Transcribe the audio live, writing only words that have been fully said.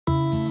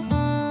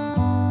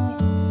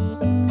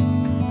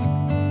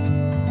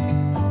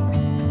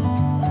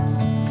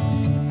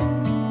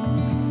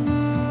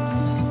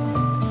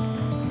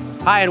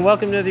Hi, and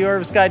welcome to the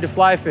Orvis Guide to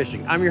Fly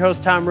Fishing. I'm your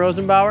host, Tom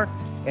Rosenbauer,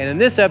 and in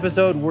this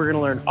episode, we're going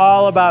to learn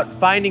all about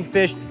finding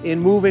fish in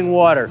moving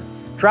water.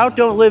 Trout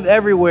don't live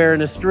everywhere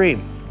in a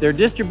stream. Their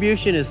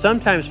distribution is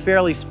sometimes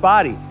fairly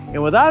spotty,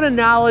 and without a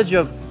knowledge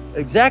of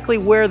exactly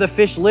where the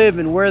fish live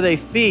and where they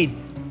feed,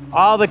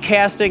 all the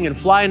casting and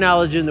fly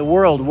knowledge in the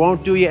world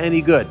won't do you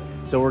any good.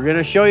 So we're going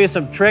to show you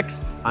some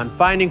tricks on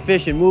finding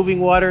fish in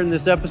moving water in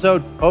this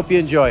episode. Hope you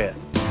enjoy it.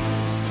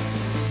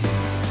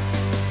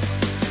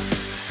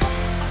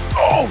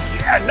 Oh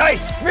yeah, nice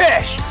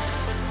fish!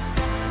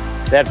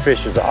 That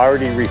fish has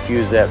already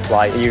refused that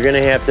fly. You're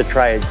gonna have to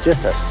try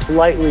just a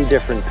slightly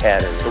different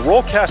pattern. The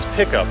roll cast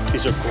pickup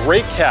is a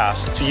great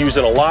cast to use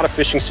in a lot of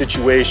fishing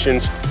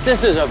situations.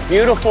 This is a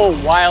beautiful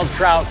wild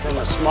trout from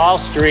a small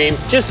stream,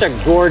 just a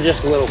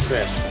gorgeous little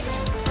fish.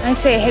 I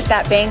say hit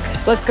that bank,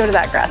 let's go to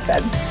that grass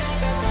bed.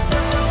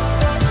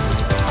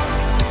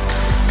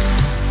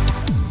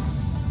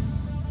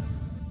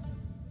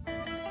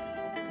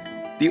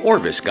 The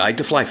Orvis Guide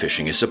to Fly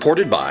Fishing is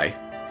supported by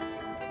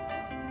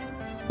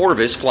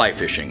Orvis Fly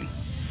Fishing,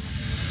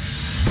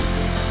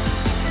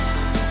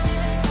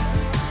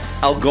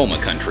 Algoma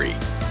Country,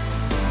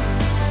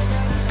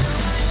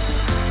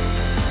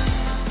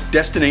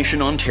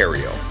 Destination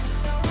Ontario,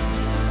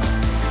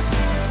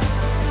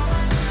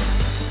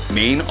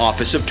 Maine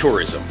Office of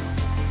Tourism,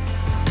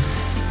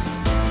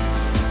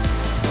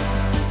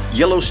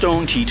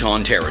 Yellowstone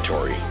Teton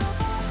Territory,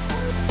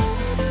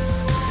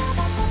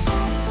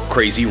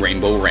 Crazy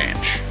Rainbow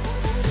Ranch,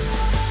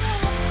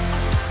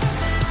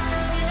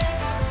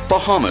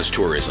 Bahamas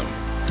Tourism,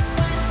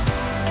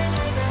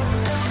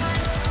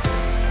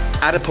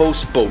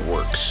 Adipose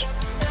Boatworks,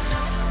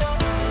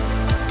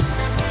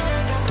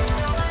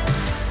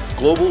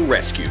 Global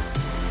Rescue,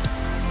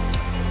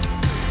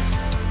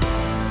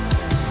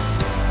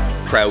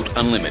 Trout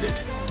Unlimited.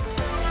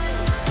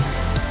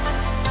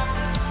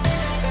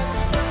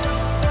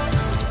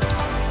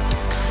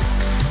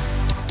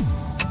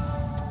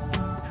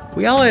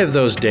 We all have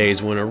those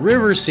days when a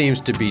river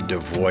seems to be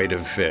devoid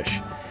of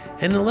fish.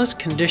 And unless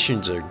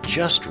conditions are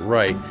just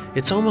right,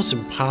 it's almost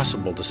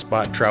impossible to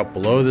spot trout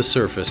below the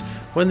surface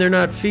when they're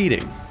not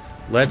feeding.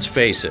 Let's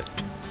face it,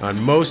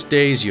 on most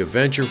days you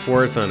venture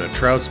forth on a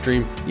trout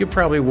stream, you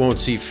probably won't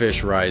see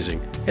fish rising,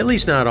 at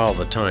least not all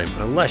the time,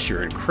 unless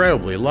you're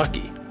incredibly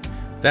lucky.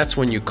 That's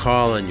when you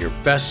call on your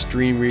best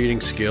stream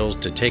reading skills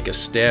to take a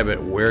stab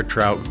at where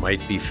trout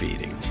might be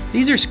feeding.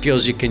 These are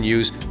skills you can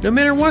use no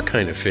matter what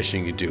kind of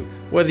fishing you do,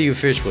 whether you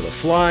fish with a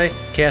fly,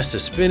 cast a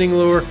spinning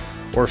lure,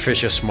 or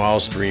fish a small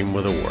stream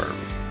with a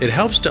worm. It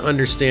helps to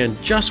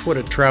understand just what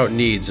a trout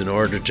needs in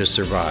order to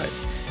survive.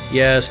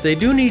 Yes, they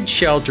do need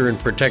shelter and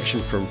protection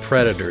from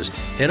predators,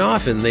 and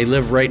often they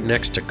live right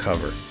next to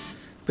cover.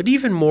 But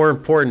even more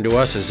important to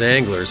us as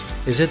anglers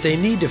is that they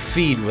need to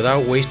feed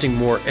without wasting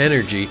more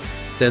energy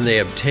than they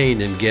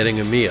obtain in getting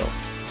a meal.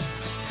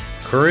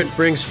 Current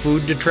brings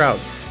food to trout,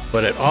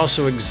 but it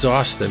also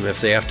exhausts them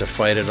if they have to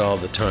fight it all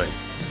the time.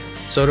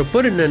 So to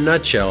put it in a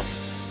nutshell,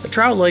 a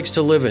trout likes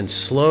to live in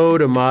slow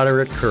to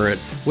moderate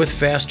current with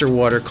faster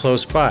water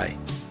close by.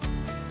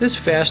 This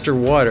faster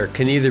water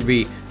can either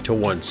be to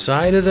one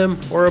side of them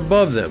or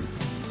above them.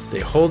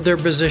 They hold their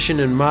position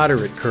in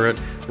moderate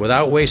current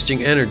without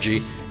wasting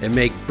energy and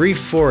make brief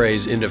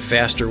forays into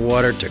faster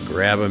water to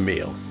grab a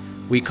meal.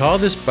 We call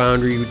this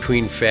boundary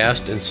between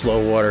fast and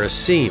slow water a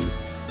seam,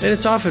 and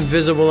it's often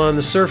visible on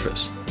the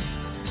surface.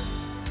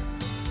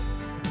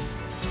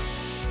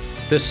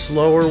 This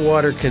slower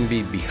water can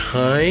be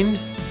behind,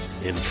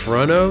 in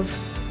front of,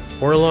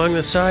 or along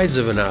the sides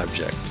of an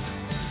object,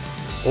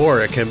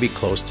 or it can be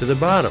close to the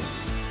bottom.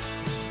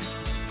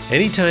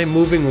 Anytime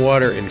moving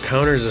water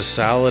encounters a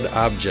solid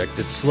object,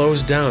 it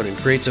slows down and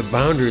creates a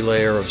boundary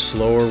layer of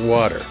slower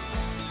water.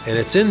 And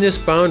it's in this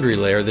boundary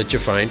layer that you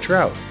find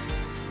trout.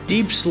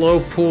 Deep, slow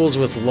pools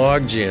with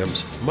log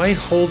jams might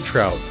hold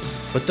trout,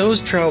 but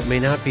those trout may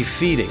not be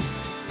feeding.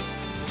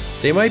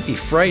 They might be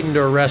frightened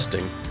or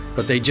resting,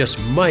 but they just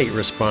might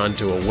respond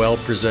to a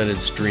well-presented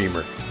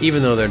streamer,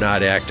 even though they're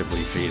not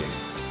actively feeding.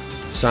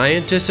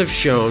 Scientists have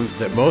shown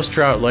that most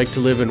trout like to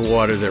live in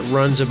water that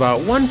runs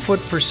about 1 foot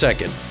per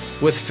second,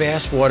 with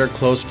fast water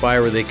close by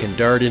where they can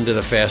dart into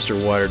the faster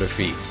water to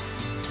feed.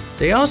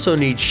 They also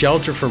need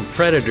shelter from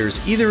predators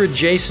either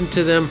adjacent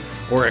to them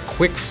or a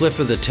quick flip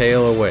of the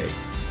tail away.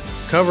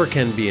 Cover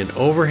can be an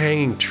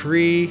overhanging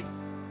tree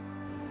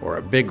or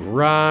a big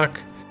rock,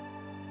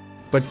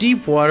 but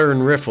deep water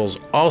and riffles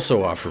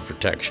also offer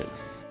protection.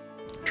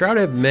 Trout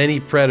have many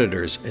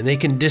predators, and they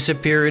can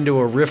disappear into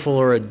a riffle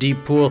or a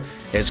deep pool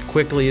as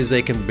quickly as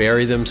they can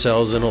bury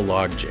themselves in a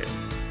log jam.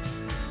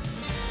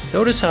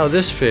 Notice how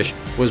this fish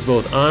was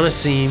both on a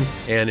seam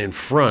and in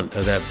front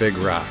of that big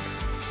rock.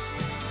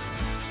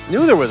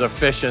 Knew there was a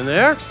fish in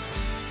there.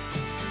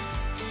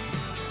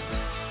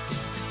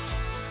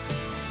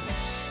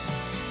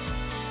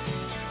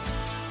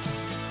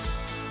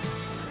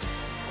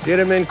 Get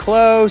him in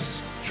close.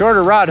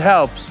 Shorter rod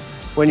helps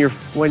when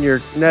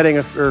you're netting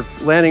or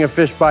landing a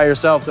fish by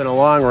yourself than a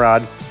long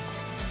rod.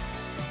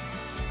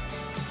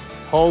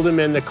 Hold him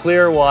in the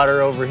clear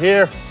water over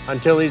here.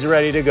 until he's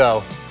ready to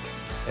go.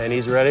 And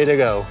he's ready to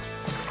go.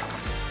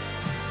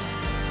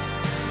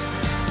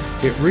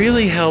 It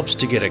really helps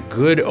to get a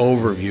good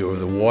overview of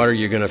the water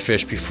you're going to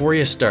fish before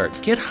you start.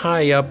 Get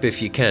high up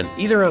if you can,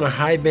 either on a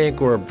high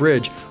bank or a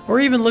bridge, or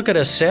even look at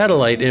a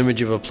satellite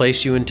image of a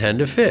place you intend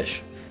to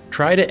fish.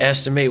 Try to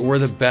estimate where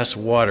the best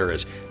water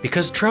is,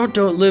 because trout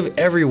don't live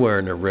everywhere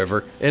in a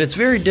river, and it's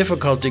very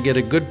difficult to get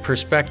a good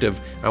perspective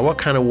on what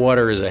kind of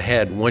water is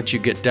ahead once you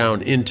get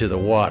down into the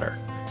water.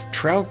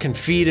 Trout can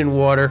feed in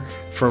water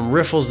from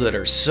riffles that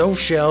are so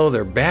shallow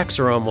their backs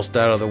are almost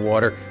out of the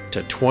water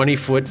to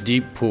 20-foot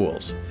deep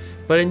pools.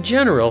 But in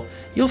general,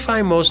 you'll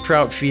find most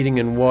trout feeding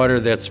in water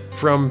that's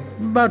from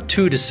about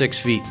 2 to 6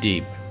 feet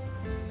deep.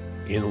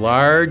 In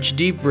large,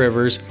 deep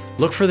rivers,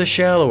 look for the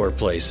shallower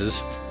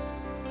places.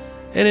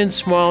 And in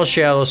small,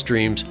 shallow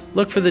streams,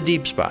 look for the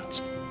deep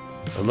spots.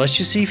 Unless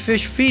you see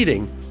fish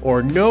feeding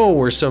or know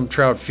where some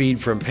trout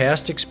feed from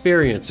past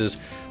experiences,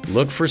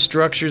 look for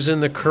structures in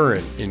the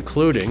current,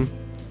 including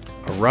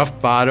a rough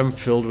bottom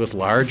filled with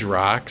large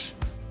rocks,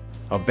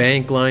 a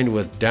bank lined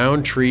with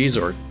downed trees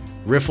or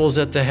riffles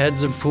at the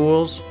heads of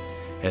pools,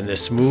 and the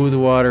smooth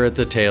water at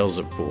the tails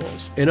of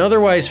pools. In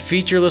otherwise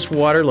featureless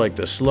water like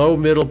the slow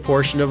middle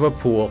portion of a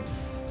pool,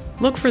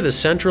 look for the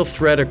central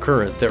thread of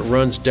current that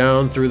runs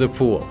down through the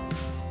pool.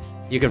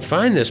 You can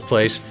find this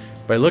place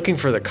by looking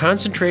for the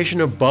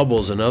concentration of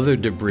bubbles and other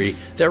debris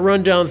that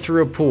run down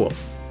through a pool.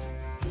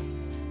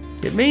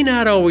 It may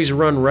not always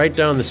run right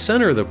down the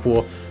center of the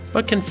pool,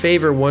 but can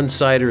favor one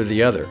side or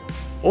the other,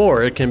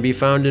 or it can be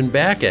found in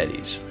back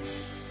eddies.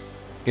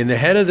 In the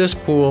head of this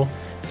pool,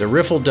 the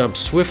riffle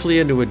dumps swiftly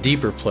into a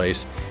deeper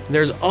place, and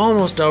there's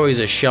almost always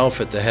a shelf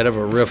at the head of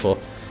a riffle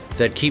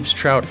that keeps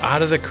trout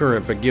out of the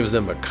current but gives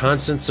them a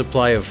constant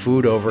supply of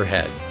food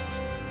overhead.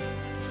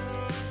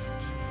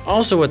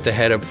 Also at the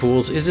head of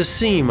pools is a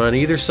seam on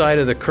either side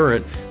of the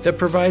current that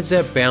provides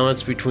that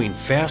balance between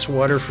fast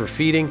water for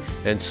feeding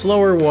and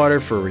slower water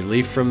for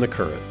relief from the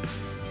current.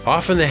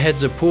 Often the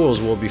heads of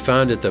pools will be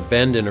found at the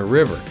bend in a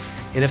river,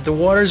 and if the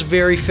water's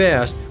very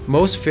fast,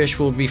 most fish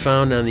will be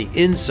found on the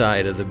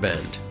inside of the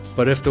bend.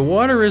 But if the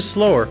water is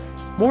slower,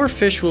 more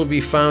fish will be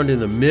found in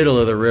the middle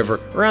of the river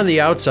or on the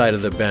outside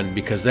of the bend,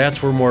 because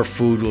that's where more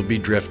food will be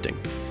drifting.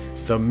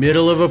 The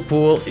middle of a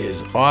pool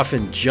is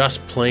often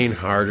just plain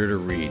harder to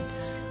read.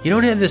 You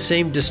don't have the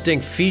same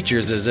distinct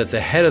features as at the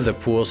head of the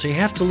pool, so you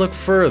have to look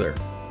further.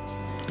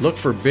 Look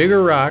for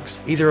bigger rocks,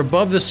 either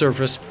above the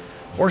surface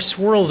or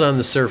swirls on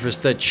the surface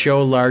that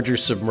show larger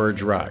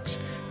submerged rocks.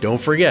 Don't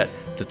forget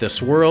that the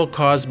swirl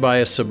caused by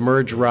a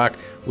submerged rock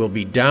will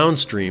be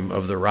downstream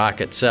of the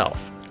rock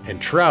itself,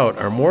 and trout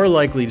are more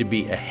likely to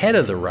be ahead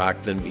of the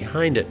rock than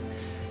behind it.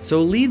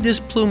 So lead this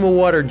plume of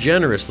water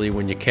generously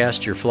when you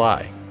cast your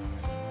fly.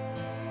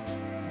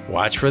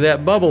 Watch for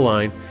that bubble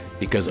line,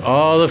 because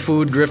all the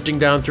food drifting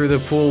down through the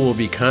pool will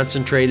be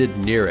concentrated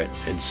near it,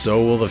 and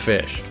so will the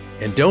fish.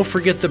 And don't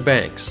forget the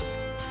banks.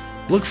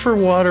 Look for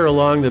water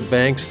along the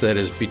banks that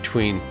is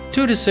between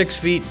 2 to 6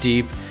 feet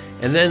deep,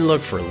 and then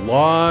look for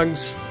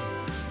logs,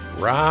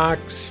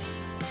 rocks,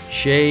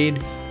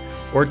 shade,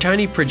 or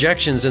tiny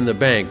projections in the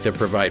bank that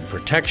provide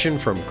protection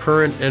from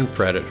current and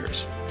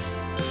predators.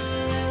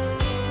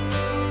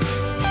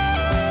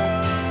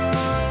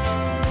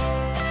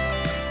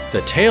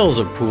 The tails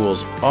of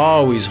pools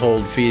always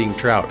hold feeding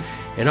trout,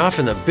 and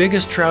often the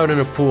biggest trout in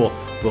a pool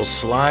will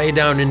slide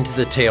down into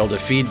the tail to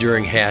feed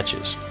during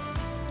hatches.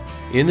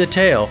 In the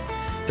tail,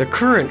 the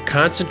current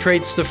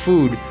concentrates the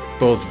food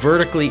both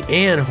vertically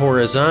and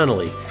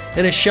horizontally,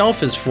 and a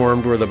shelf is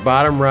formed where the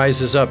bottom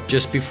rises up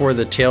just before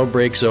the tail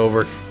breaks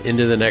over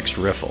into the next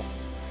riffle.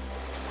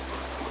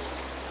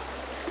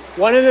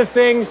 One of the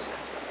things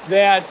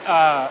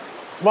that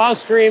small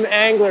stream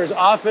anglers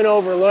often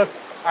overlook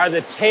are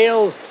the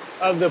tails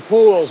of the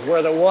pools,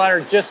 where the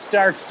water just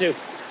starts to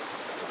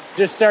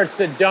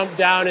dump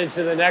down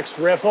into the next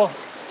riffle.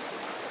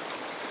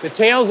 The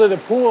tails of the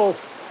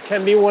pools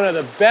can be one of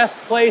the best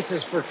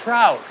places for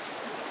trout,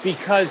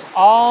 because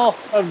all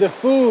of the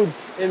food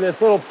in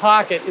this little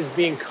pocket is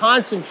being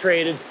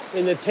concentrated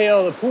in the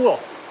tail of the pool.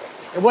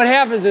 And what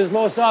happens is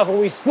most often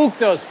we spook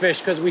those fish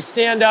because we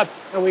stand up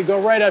and we go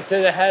right up to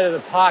the head of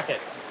the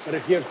pocket. But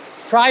if you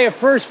try your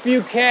first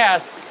few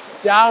casts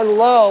down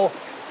low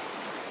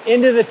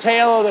into the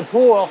tail of the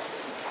pool,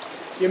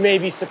 you may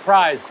be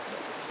surprised.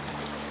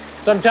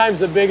 Sometimes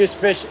the biggest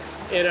fish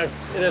in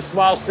a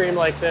small stream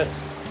like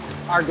this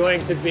are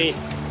going to be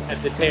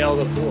at the tail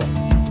of the pool.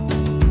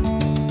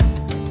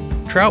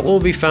 Trout will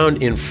be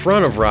found in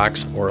front of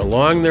rocks or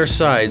along their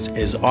sides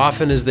as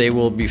often as they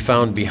will be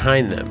found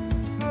behind them.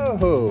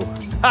 Oh,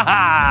 ha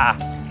ha!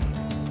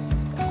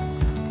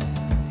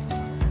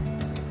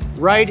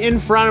 Right in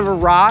front of a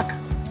rock.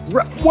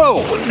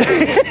 Whoa!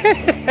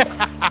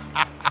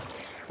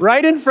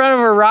 Right in front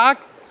of a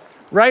rock,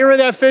 right where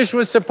that fish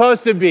was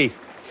supposed to be.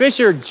 Fish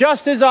are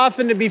just as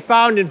often to be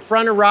found in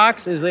front of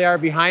rocks as they are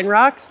behind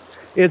rocks.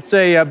 It's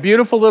a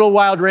beautiful little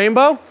wild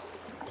rainbow,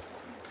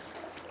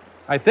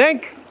 I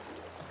think.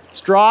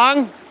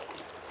 Strong,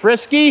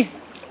 frisky,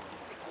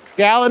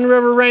 Gallon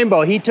River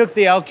Rainbow. He took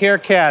the Elk-Hair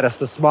Caddis,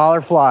 the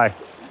smaller fly.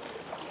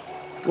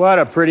 What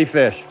a pretty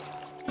fish.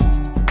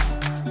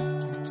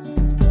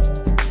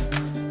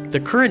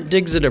 The current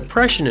digs a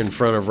depression in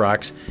front of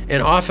rocks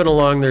and often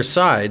along their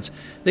sides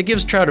that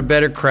gives trout a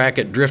better crack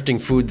at drifting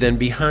food than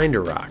behind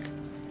a rock.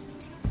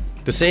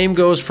 The same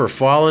goes for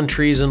fallen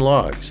trees and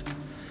logs.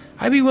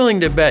 I'd be willing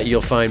to bet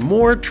you'll find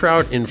more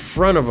trout in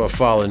front of a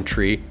fallen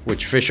tree,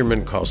 which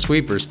fishermen call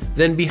sweepers,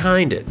 than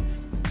behind it,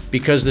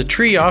 because the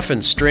tree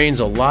often strains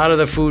a lot of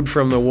the food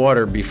from the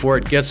water before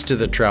it gets to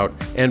the trout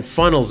and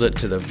funnels it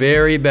to the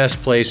very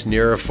best place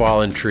near a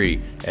fallen tree,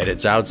 at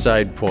its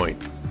outside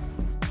point.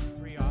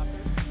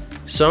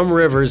 Some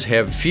rivers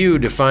have few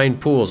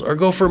defined pools or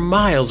go for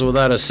miles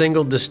without a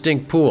single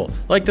distinct pool,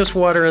 like this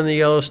water in the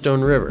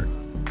Yellowstone River.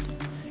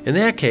 In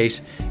that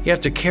case, you have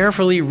to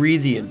carefully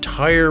read the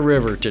entire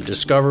river to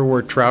discover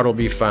where trout will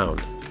be found.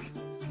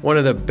 One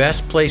of the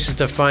best places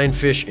to find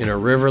fish in a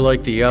river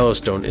like the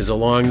Yellowstone is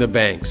along the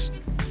banks.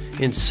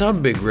 In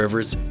some big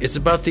rivers, it's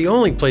about the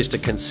only place to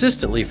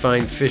consistently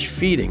find fish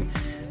feeding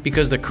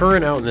because the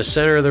current out in the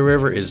center of the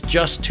river is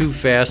just too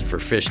fast for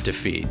fish to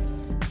feed.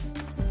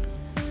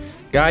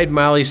 Guide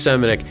Molly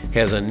Semenek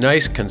has a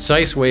nice,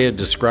 concise way of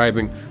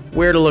describing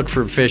where to look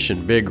for fish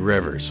in big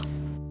rivers.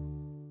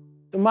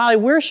 So Molly,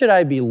 where should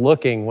I be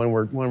looking when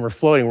we're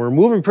floating? We're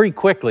moving pretty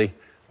quickly.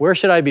 Where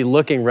should I be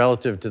looking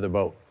relative to the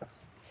boat?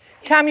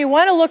 Tom, you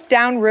want to look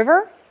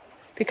downriver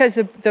because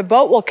the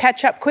boat will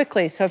catch up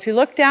quickly. So if you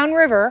look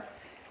downriver,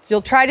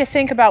 you'll try to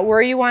think about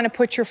where you want to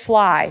put your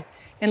fly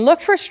and look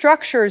for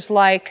structures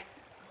like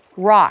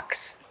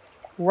rocks.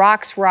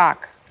 Rocks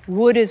rock.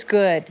 Wood is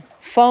good.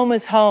 Foam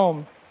is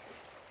home.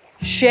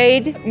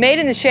 Shade, made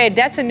in the shade,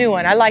 that's a new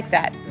one. I like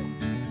that.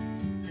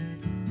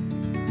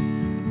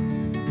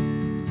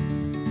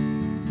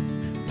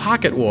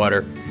 Pocket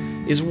water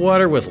is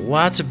water with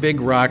lots of big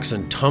rocks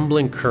and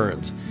tumbling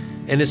currents,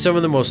 and is some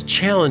of the most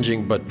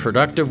challenging but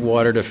productive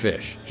water to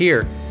fish.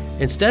 Here,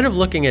 instead of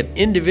looking at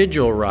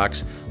individual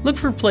rocks, look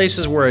for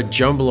places where a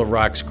jumble of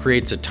rocks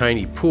creates a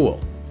tiny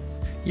pool.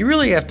 You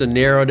really have to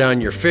narrow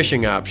down your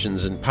fishing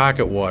options in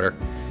pocket water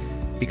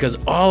because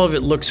all of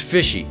it looks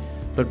fishy.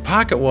 But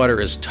pocket water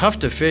is tough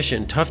to fish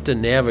and tough to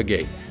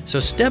navigate, so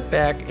step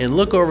back and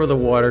look over the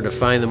water to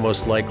find the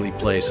most likely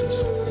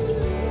places.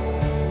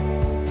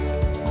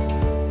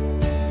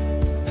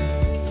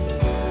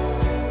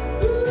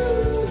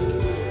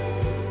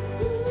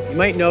 You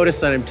might notice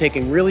that I'm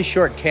taking really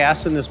short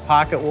casts in this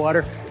pocket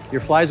water.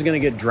 Your flies are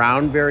going to get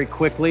drowned very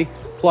quickly,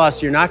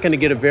 plus you're not going to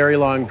get a very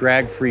long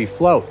drag-free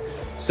float.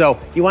 So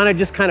you want to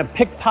just kind of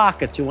pick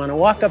pockets. You want to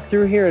walk up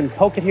through here and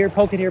poke it here,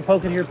 poke it here,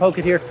 poke it here, poke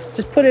it here.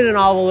 Just put it in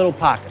all the little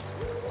pockets,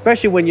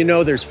 especially when you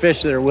know there's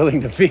fish that are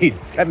willing to feed.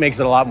 That makes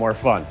it a lot more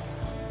fun.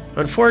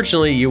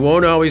 Unfortunately, you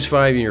won't always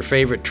find your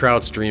favorite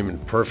trout stream in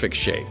perfect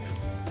shape.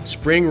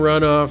 Spring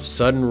runoff,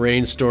 sudden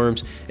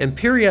rainstorms, and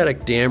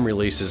periodic dam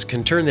releases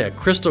can turn that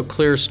crystal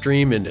clear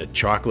stream into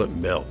chocolate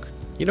milk.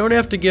 You don't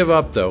have to give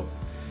up though.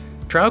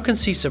 Trout can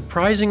see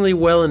surprisingly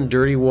well in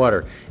dirty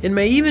water and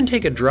may even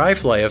take a dry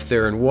fly if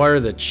they're in water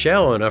that's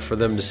shallow enough for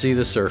them to see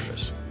the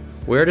surface.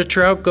 Where do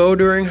trout go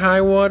during high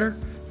water?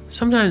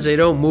 Sometimes they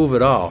don't move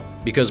at all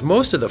because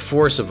most of the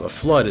force of a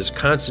flood is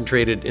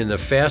concentrated in the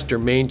faster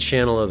main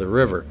channel of the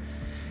river,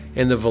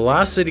 and the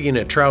velocity in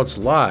a trout's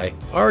lie,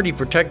 already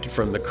protected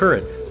from the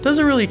current,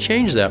 doesn't really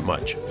change that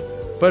much.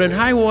 But in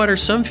high water,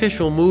 some fish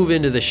will move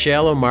into the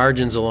shallow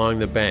margins along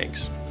the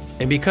banks.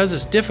 And because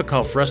it's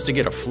difficult for us to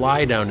get a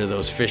fly down to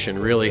those fish in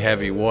really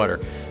heavy water,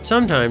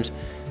 sometimes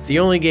the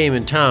only game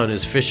in town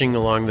is fishing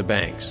along the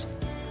banks.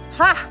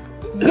 Ha!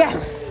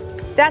 Yes!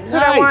 That's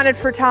what I Nice. wanted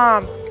for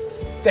Tom.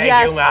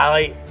 Thank you,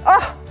 Molly.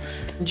 Oh!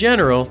 In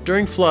general,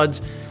 during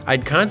floods,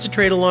 I'd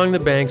concentrate along the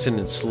banks and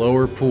in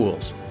slower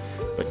pools.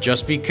 But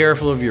just be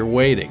careful of your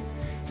wading.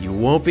 You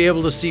won't be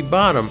able to see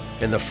bottom,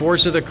 and the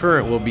force of the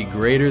current will be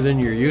greater than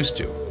you're used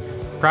to.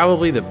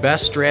 Probably the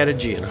best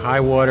strategy in high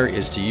water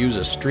is to use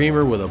a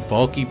streamer with a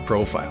bulky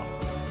profile.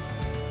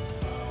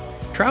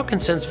 Trout can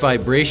sense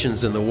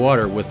vibrations in the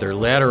water with their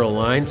lateral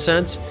line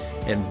sense,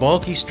 and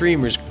bulky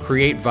streamers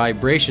create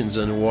vibrations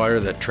in the water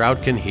that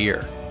trout can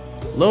hear.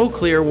 Low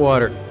clear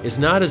water is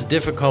not as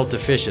difficult to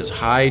fish as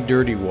high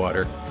dirty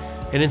water,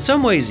 and in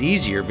some ways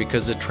easier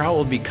because the trout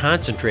will be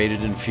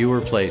concentrated in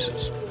fewer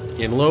places.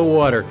 In low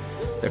water,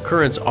 the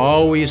current's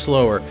always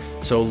slower,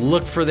 so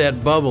look for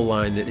that bubble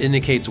line that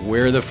indicates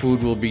where the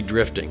food will be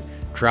drifting.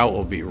 Trout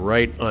will be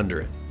right under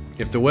it.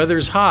 If the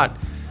weather's hot,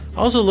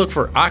 also look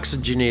for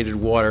oxygenated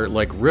water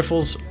like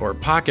riffles or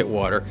pocket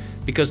water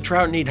because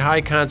trout need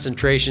high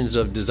concentrations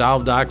of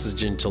dissolved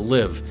oxygen to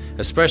live,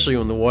 especially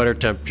when the water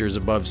temperature is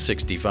above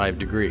 65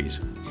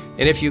 degrees.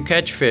 And if you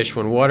catch fish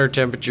when water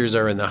temperatures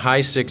are in the high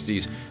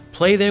 60s,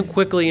 play them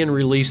quickly and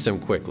release them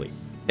quickly.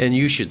 And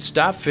you should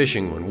stop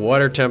fishing when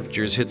water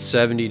temperatures hit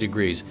 70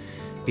 degrees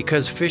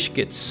because fish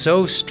get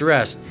so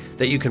stressed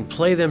that you can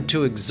play them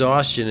to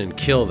exhaustion and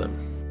kill them.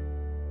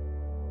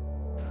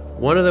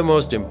 One of the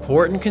most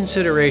important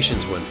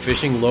considerations when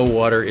fishing low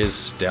water is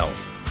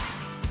stealth.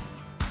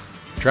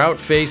 trout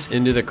face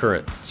into the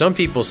current. Some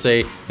people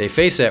say they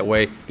face that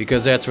way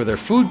because that's where their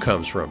food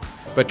comes from.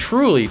 But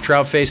truly,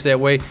 trout face that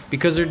way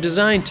because they're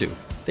designed to.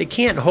 They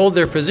can't hold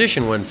their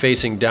position when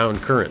facing down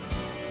current.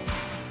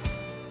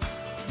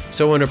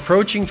 So when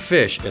approaching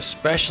fish,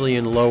 especially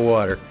in low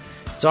water,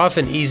 it's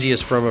often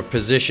easiest from a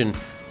position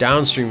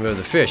downstream of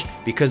the fish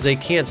because they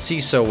can't see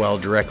so well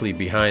directly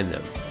behind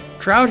them.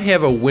 Trout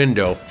have a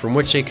window from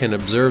which they can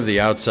observe the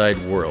outside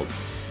world.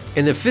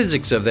 And the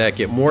physics of that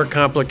get more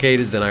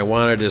complicated than I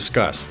want to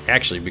discuss,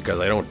 actually because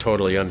I don't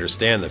totally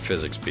understand the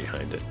physics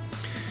behind it.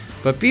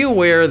 But be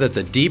aware that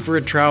the deeper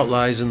a trout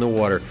lies in the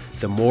water,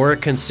 the more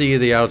it can see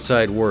of the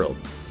outside world.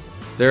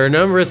 There are a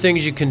number of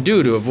things you can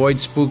do to avoid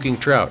spooking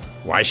trout.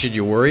 Why should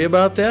you worry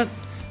about that?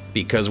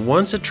 Because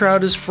once a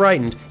trout is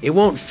frightened, it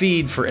won't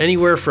feed for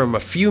anywhere from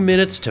a few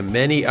minutes to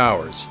many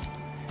hours.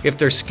 If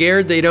they're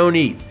scared, they don't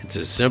eat. It's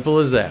as simple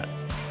as that.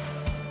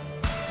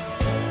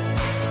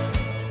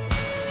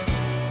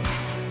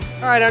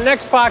 All right, our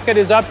next pocket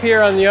is up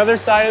here on the other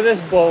side of this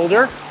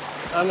boulder.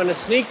 I'm gonna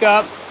sneak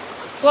up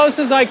close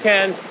as I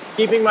can,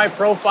 keeping my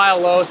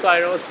profile low so I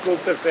don't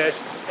spook the fish.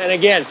 And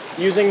again,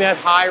 using that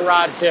high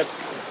rod tip,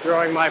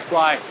 throwing my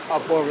fly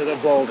up over the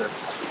boulder.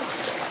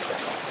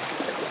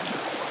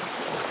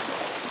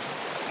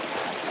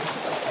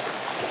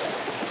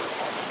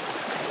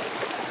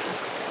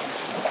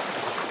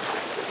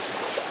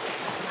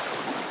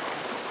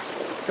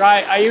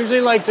 I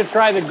usually like to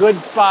try the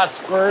good spots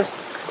first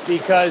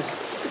because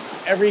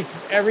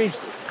every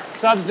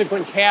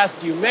subsequent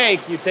cast you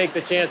make, you take the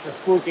chance of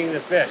spooking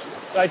the fish.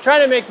 So I try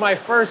to make my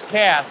first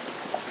cast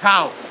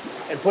count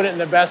and put it in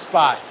the best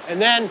spot. And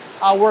then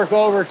I'll work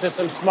over to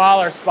some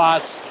smaller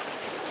spots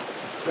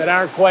that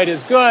aren't quite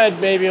as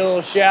good, maybe a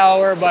little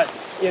shallower, but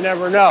you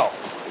never know.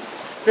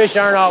 Fish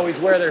aren't always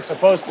where they're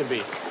supposed to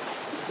be.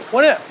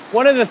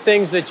 One of the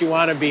things that you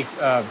want to be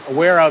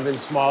aware of in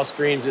small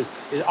streams is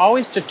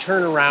always to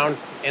turn around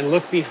and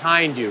look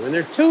behind you. And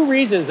there are two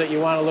reasons that you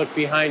want to look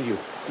behind you.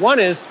 One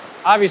is,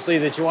 obviously,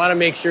 that you want to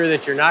make sure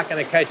that you're not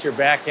going to catch your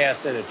back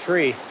cast in a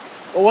tree.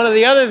 But one of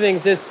the other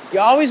things is you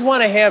always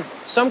want to have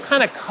some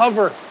kind of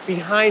cover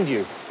behind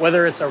you,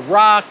 whether it's a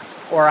rock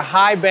or a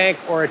high bank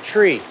or a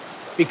tree.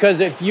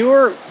 Because if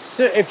you're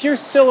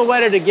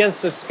silhouetted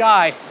against the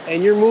sky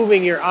and you're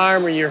moving your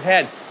arm or your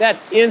head, that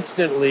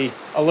instantly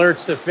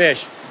alerts the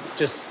fish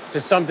just to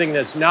something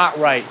that's not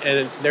right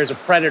and there's a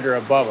predator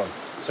above them.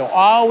 So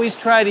always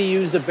try to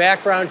use the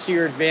background to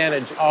your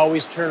advantage,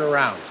 always turn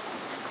around.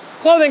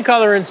 Clothing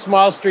color in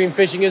small stream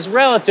fishing is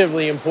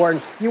relatively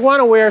important. You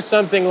want to wear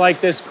something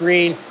like this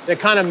green that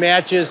kind of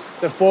matches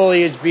the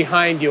foliage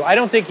behind you. I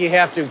don't think you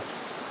have to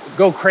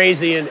go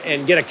crazy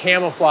and get a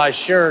camouflage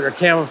shirt or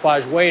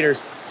camouflage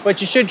waders, but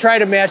you should try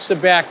to match the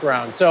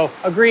background. So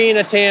a green,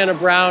 a tan, a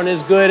brown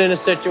is good in a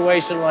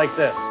situation like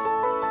this.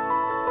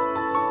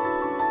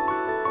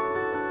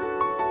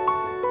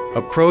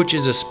 Approach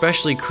is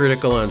especially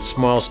critical on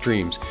small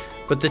streams,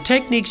 but the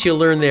techniques you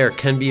learn there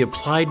can be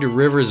applied to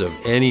rivers of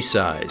any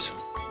size.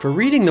 For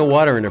reading the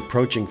water and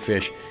approaching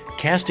fish,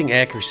 casting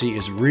accuracy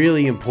is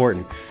really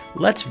important.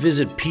 Let's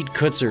visit Pete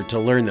Kutzer to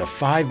learn the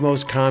 5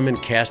 most common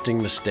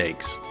casting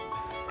mistakes.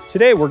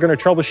 Today, we're going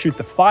to troubleshoot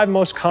the 5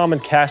 most common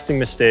casting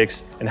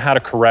mistakes and how to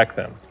correct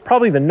them.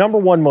 Probably the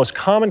 #1 most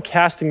common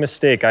casting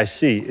mistake I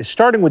see is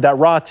starting with that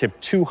rod tip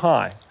too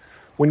high.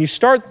 When you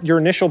start your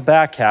initial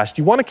back cast,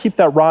 you want to keep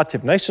that rod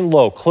tip nice and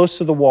low, close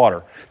to the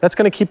water. That's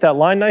going to keep that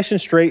line nice and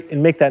straight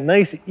and make that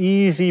nice,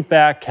 easy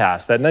back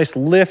cast, that nice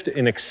lift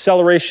and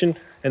acceleration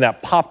and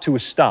that pop to a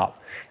stop.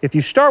 If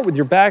you start with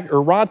your back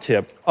or rod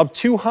tip up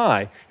too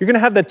high, you're going to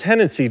have that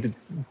tendency to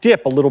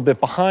dip a little bit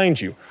behind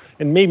you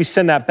and maybe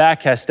send that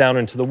back cast down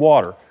into the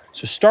water.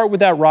 So start with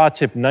that rod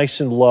tip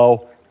nice and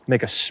low,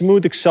 make a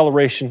smooth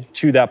acceleration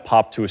to that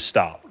pop to a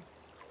stop.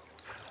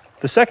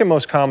 The second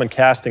most common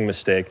casting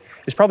mistake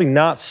is probably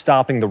not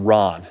stopping the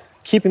rod,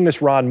 keeping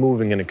this rod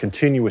moving in a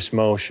continuous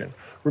motion.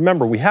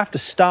 Remember, we have to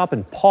stop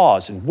and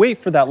pause and wait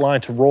for that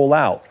line to roll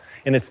out.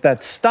 And it's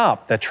that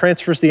stop that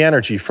transfers the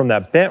energy from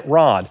that bent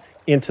rod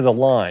into the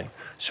line.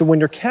 So when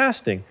you're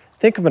casting,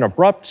 think of an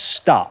abrupt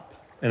stop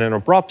and an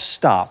abrupt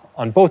stop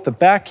on both the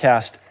back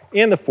cast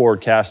and the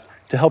forward cast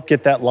to help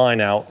get that line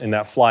out and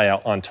that fly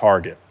out on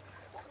target.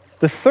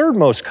 The third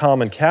most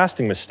common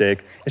casting mistake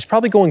is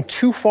probably going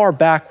too far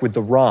back with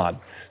the rod,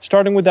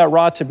 starting with that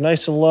rod tip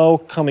nice and low,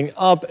 coming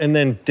up and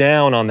then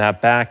down on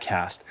that back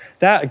cast.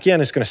 That,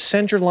 again, is going to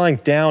send your line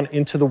down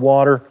into the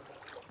water,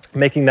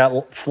 making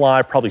that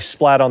fly probably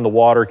splat on the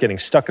water, getting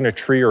stuck in a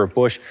tree or a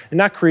bush, and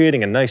not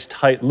creating a nice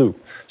tight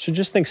loop. So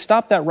just think,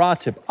 stop that rod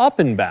tip up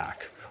and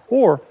back.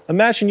 Or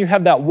imagine you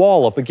have that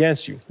wall up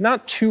against you,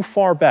 not too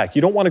far back.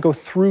 You don't want to go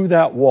through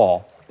that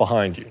wall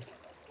behind you.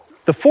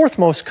 The fourth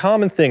most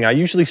common thing I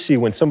usually see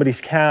when somebody's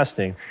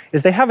casting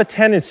is they have a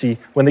tendency,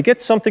 when they get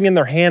something in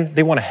their hand,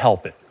 they want to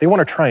help it. They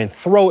want to try and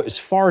throw it as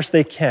far as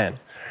they can.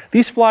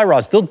 These fly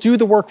rods, they'll do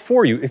the work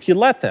for you if you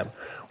let them.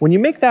 When you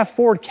make that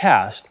forward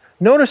cast,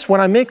 notice when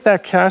I make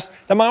that cast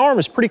that my arm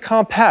is pretty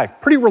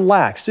compact, pretty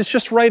relaxed. It's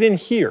just right in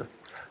here.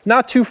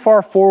 Not too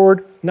far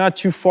forward, not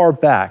too far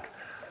back.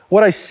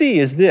 what I see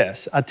is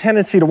this, a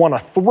tendency to want to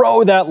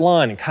throw that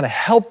line and kind of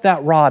help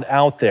that rod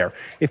out there.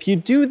 If you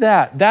do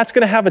that, that's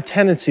going to have a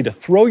tendency to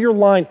throw your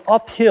line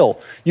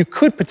uphill. You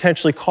could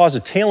potentially cause a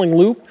tailing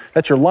loop.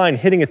 That's your line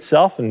hitting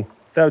itself, and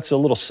that's a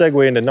little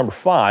segue into number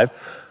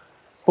 5.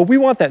 But we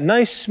want that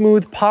nice,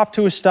 smooth pop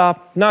to a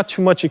stop, not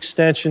too much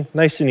extension,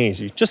 nice and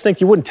easy. Just think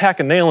you wouldn't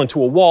tack a nail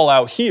into a wall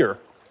out here,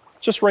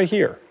 just right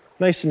here,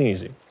 nice and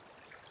easy.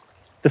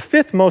 The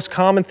 5th most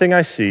common thing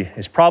I see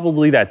is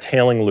probably that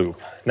tailing loop.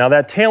 Now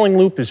that tailing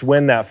loop is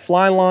when that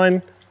fly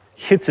line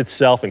hits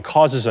itself and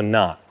causes a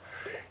knot.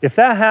 If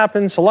that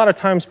happens, a lot of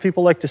times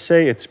people like to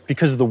say it's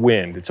because of the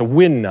wind. It's a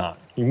wind knot.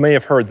 You may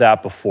have heard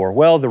that before.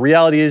 Well, the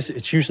reality is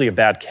it's usually a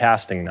bad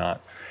casting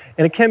knot.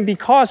 And it can be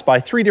caused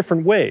by 3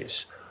 different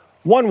ways.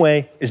 One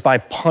way is by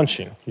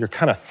punching. You're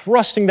kind of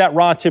thrusting that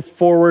rod tip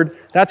forward.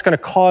 That's going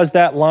to cause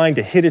that line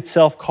to hit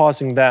itself,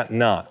 causing that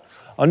knot.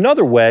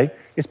 Another way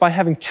is by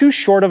having too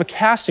short of a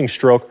casting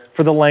stroke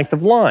for the length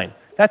of line.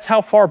 That's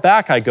how far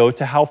back I go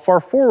to how far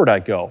forward I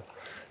go.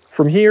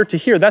 From here to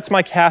here, that's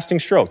my casting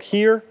stroke,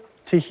 here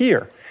to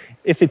here.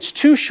 If it's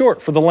too short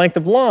for the length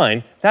of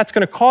line, that's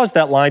going to cause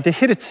that line to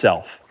hit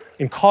itself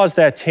and cause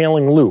that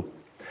tailing loop.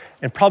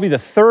 And probably the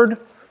 3rd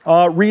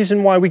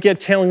reason why we get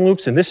tailing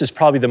loops, and this is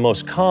probably the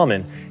most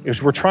common,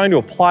 is we're trying to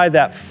apply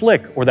that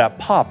flick or that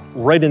pop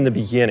right in the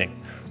beginning.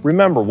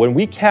 Remember, when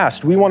we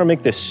cast, we want to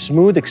make this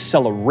smooth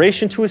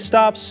acceleration to a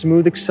stop,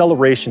 smooth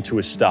acceleration to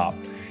a stop.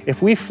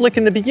 If we flick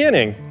in the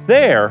beginning,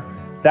 there,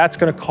 that's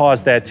going to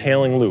cause that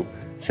tailing loop.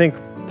 Think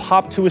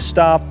pop to a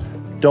stop,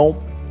 don't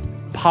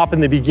pop in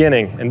the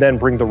beginning and then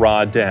bring the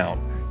rod down.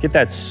 Get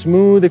that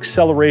smooth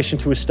acceleration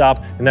to a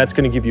stop, and that's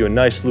going to give you a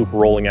nice loop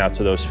rolling out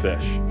to those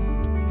fish.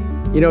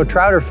 You know,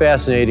 trout are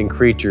fascinating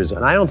creatures,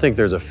 and I don't think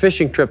there's a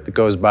fishing trip that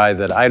goes by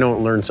that I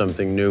don't learn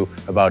something new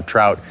about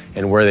trout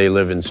and where they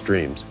live in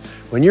streams.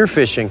 When you're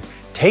fishing,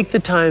 take the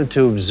time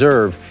to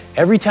observe.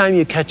 Every time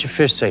you catch a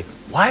fish, say,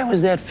 why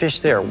was that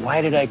fish there?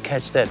 Why did I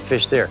catch that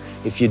fish there?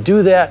 If you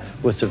do that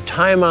with some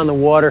time on the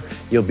water,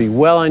 you'll be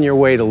well on your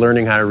way to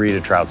learning how to read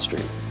a trout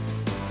stream.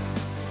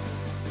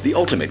 The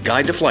Ultimate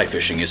Guide to Fly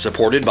Fishing is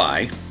supported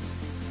by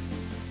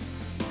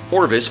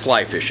Orvis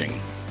Fly Fishing,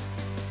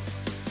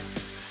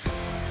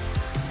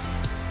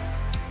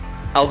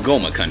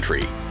 Algoma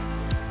Country,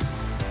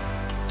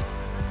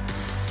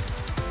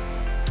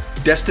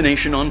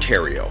 Destination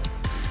Ontario,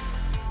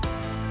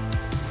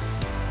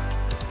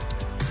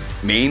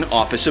 Maine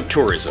Office of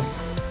Tourism,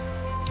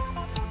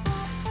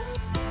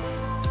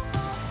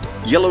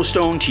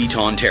 Yellowstone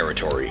Teton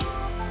Territory,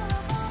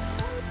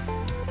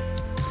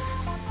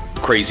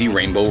 Crazy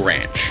Rainbow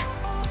Ranch,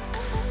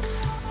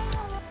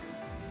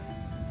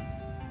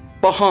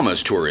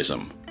 Bahamas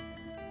Tourism,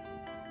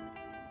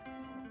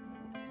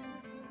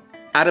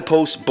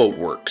 Adipose Boat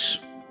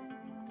Works,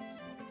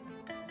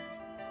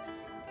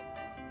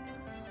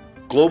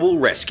 Global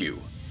Rescue,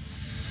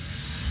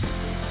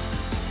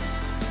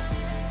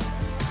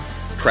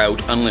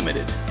 Trout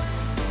Unlimited.